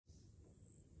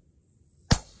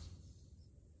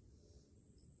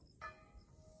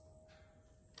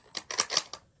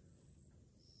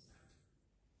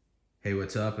Hey,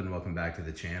 what's up, and welcome back to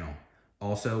the channel.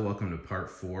 Also, welcome to part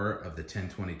 4 of the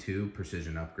 1022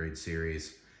 Precision Upgrade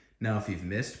series. Now, if you've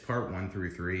missed part 1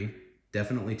 through 3,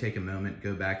 definitely take a moment,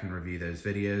 go back and review those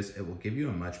videos. It will give you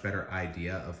a much better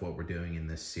idea of what we're doing in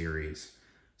this series.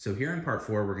 So here in part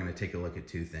 4, we're going to take a look at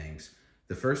two things.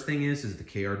 The first thing is the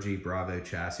KRG Bravo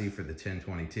chassis for the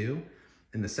 1022.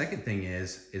 And the second thing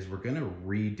is we're going to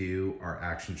redo our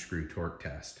action screw torque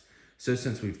test. So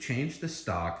since we've changed the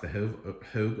stock, the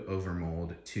Hogue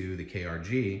overmold, to the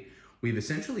KRG, we've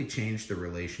essentially changed the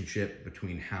relationship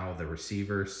between how the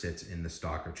receiver sits in the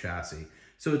stock or chassis.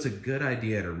 So it's a good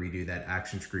idea to redo that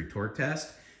action screw torque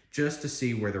test just to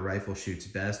see where the rifle shoots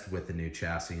best with the new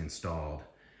chassis installed.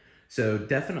 So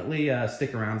definitely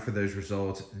stick around for those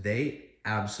results. They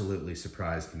absolutely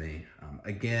surprised me.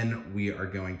 Again, we are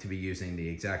going to be using the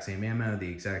exact same ammo, the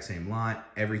exact same lot.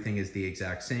 Everything is the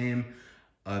exact same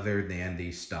other than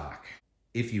the stock.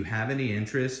 If you have any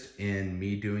interest in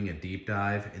me doing a deep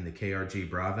dive in the KRG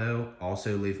Bravo,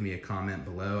 also leave me a comment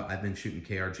below. I've been shooting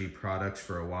KRG products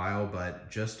for a while, but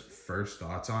just first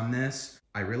thoughts on this.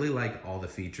 I really like all the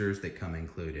features that come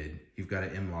included. You've got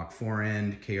an M-LOK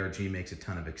forend. KRG makes a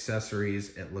ton of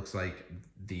accessories. It looks like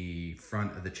the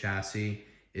front of the chassis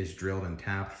is drilled and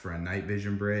tapped for a night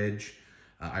vision bridge.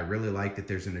 I really like that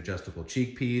there's an adjustable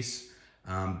cheek piece,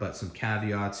 but some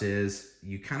caveats is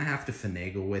you kind of have to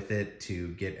finagle with it to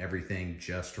get everything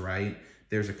just right.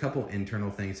 There's a couple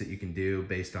internal things that you can do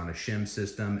based on a shim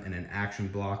system and an action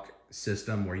block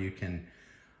system where you can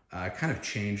kind of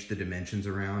change the dimensions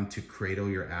around to cradle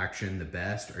your action the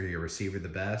best or your receiver the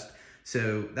best.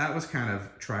 So that was kind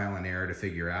of trial and error to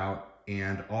figure out.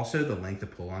 And also the length of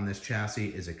pull on this chassis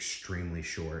is extremely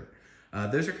short.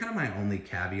 Those are kind of my only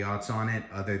caveats on it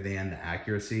other than the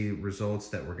accuracy results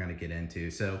that we're going to get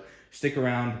into. So stick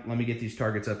around. Let me get these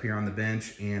targets up here on the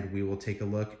bench and we will take a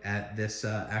look at this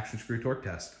action screw torque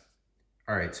test.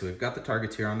 All right, so we've got the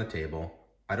targets here on the table.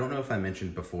 I don't know if I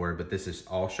mentioned before, but this is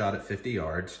all shot at 50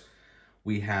 yards.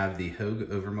 We have the Hogue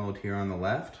overmold here on the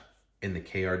left and the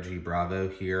KRG Bravo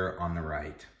here on the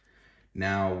right.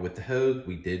 Now with the Hogue,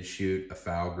 we did shoot a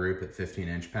foul group at 15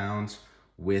 inch-pounds.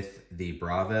 With the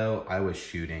Bravo, I was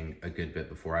shooting a good bit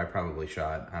before. I probably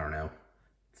shot, I don't know,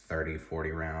 30,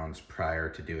 40 rounds prior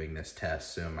to doing this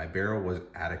test. So my barrel was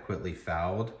adequately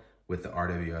fouled with the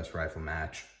RWS rifle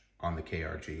match on the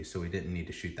KRG. So we didn't need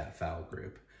to shoot that foul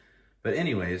group. But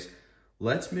anyways,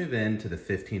 let's move into the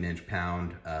 15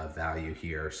 inch-pound value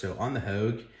here. So on the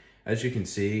Hogue, as you can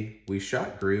see, we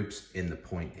shot groups in the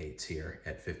 0.8s here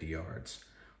at 50 yards.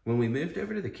 When we moved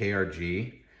over to the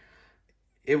KRG,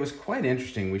 it was quite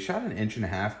interesting. We shot an 1.5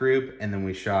 inch group and then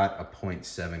we shot a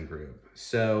 0.7 group.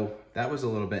 So that was a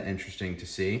little bit interesting to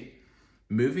see.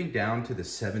 Moving down to the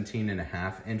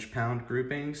 17.5 inch-pound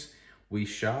groupings, we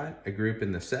shot a group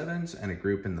in the 7s and a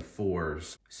group in the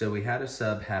 4s. So we had a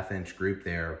sub half-inch group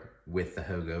there with the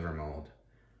Hogue overmold.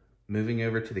 Moving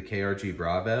over to the KRG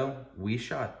Bravo, we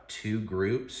shot 2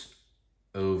 groups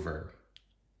over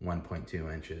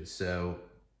 1.2 inches. So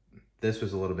this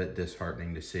was a little bit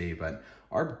disheartening to see, but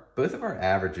both of our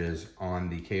averages on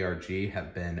the KRG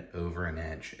have been over 1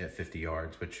 inch at 50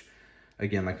 yards, which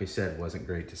again, like I said, wasn't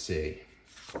great to see.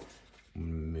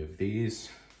 Move these.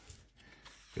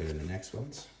 Go to the next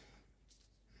ones.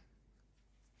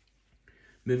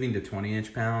 Moving to 20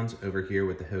 inch-pounds over here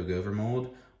with the Hogue overmold,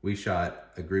 we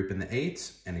shot a group in the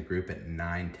 8s and a group at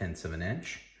 9/10 of an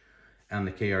inch. On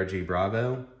the KRG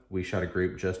Bravo, we shot a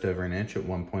group just over 1 inch at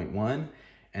 1.1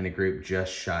 and a group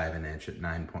just shy of 1 inch at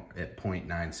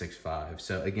 0.965.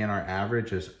 So again, our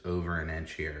average is over 1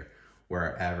 inch here, where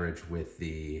our average with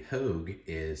the Hogue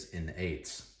is in the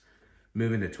 8s.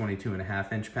 Moving to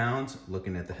 22.5 inch-pounds,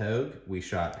 looking at the Hogue, we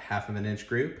shot 1/2 inch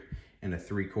group and a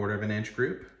 3/4 inch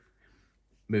group.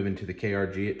 Moving to the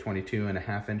KRG at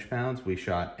 22.5 inch-pounds, we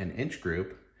shot an inch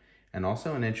group and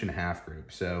also an 1.5 inch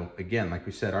group. So again, like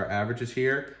we said, our averages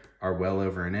here are well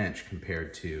over 1 inch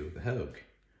compared to the Hogue.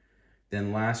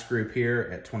 Then last group here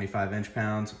at 25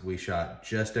 inch-pounds, we shot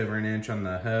just over 1 inch on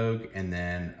the Hogue and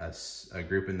then a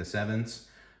group in the 7s,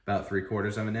 about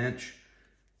 3/4 inch.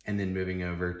 And then moving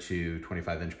over to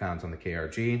 25 inch-pounds on the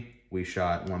KRG, we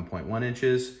shot 1.1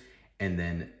 inches and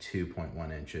then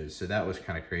 2.1 inches. So that was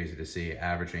kind of crazy to see,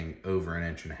 averaging over 1.5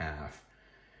 inches.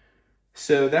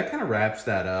 So that kind of wraps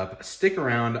that up. Stick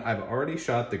around. I've already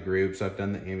shot the groups. I've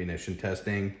done the ammunition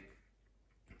testing.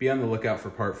 Be on the lookout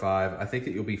for part 5. I think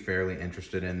that you'll be fairly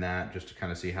interested in that, just to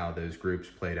kind of see how those groups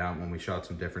played out when we shot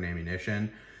some different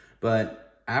ammunition.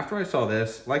 But after I saw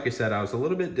this, like I said, I was a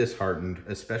little bit disheartened,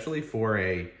 especially for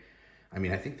I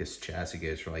mean, I think this chassis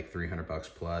goes for like $300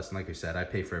 plus. And like I said, I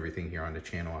pay for everything here on the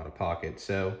channel out of pocket.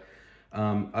 So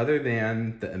Other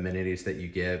than the amenities that you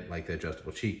get, like the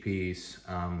adjustable cheek piece,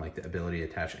 like the ability to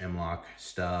attach M-LOK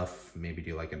stuff, maybe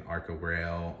do like an Arca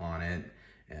rail on it,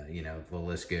 you know, the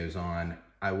list goes on.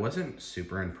 I wasn't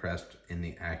super impressed in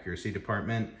the accuracy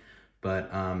department, but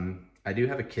I do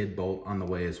have a kid bolt on the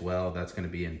way as well. That's going to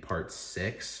be in part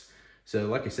 6. So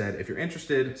like I said, if you're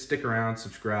interested, stick around,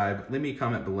 subscribe, leave me a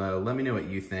comment below. Let me know what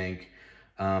you think.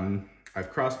 I've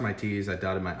crossed my T's, I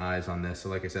dotted my I's on this. So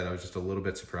like I said, I was just a little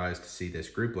bit surprised to see this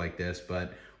group like this,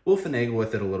 but we'll finagle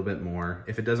with it a little bit more.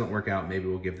 If it doesn't work out, maybe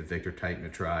we'll give the Victor Titan a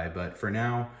try. But for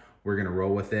now, we're gonna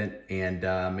roll with it, and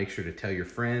make sure to tell your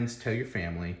friends, tell your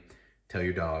family, tell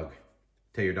your dog.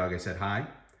 Tell your dog I said hi.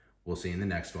 We'll see you in the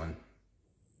next one.